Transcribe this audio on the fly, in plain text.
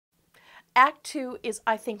Act two is,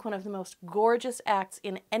 I think, one of the most gorgeous acts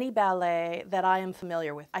in any ballet that I am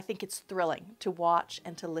familiar with. I think it's thrilling to watch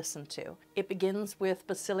and to listen to. It begins with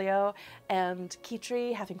Basilio and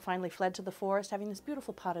Kitri having finally fled to the forest, having this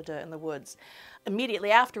beautiful pas de deux in the woods.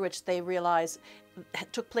 Immediately after which they realize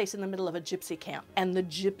it took place in the middle of a gypsy camp. And the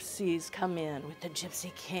gypsies come in with the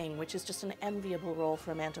Gypsy King, which is just an enviable role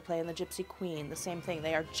for a man to play, and the Gypsy Queen, the same thing.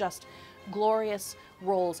 They are just glorious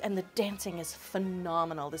roles, and the dancing is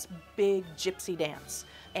phenomenal, this big gypsy dance.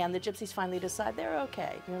 And the gypsies finally decide they're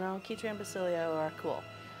okay, you know, Kitri and Basilio are cool.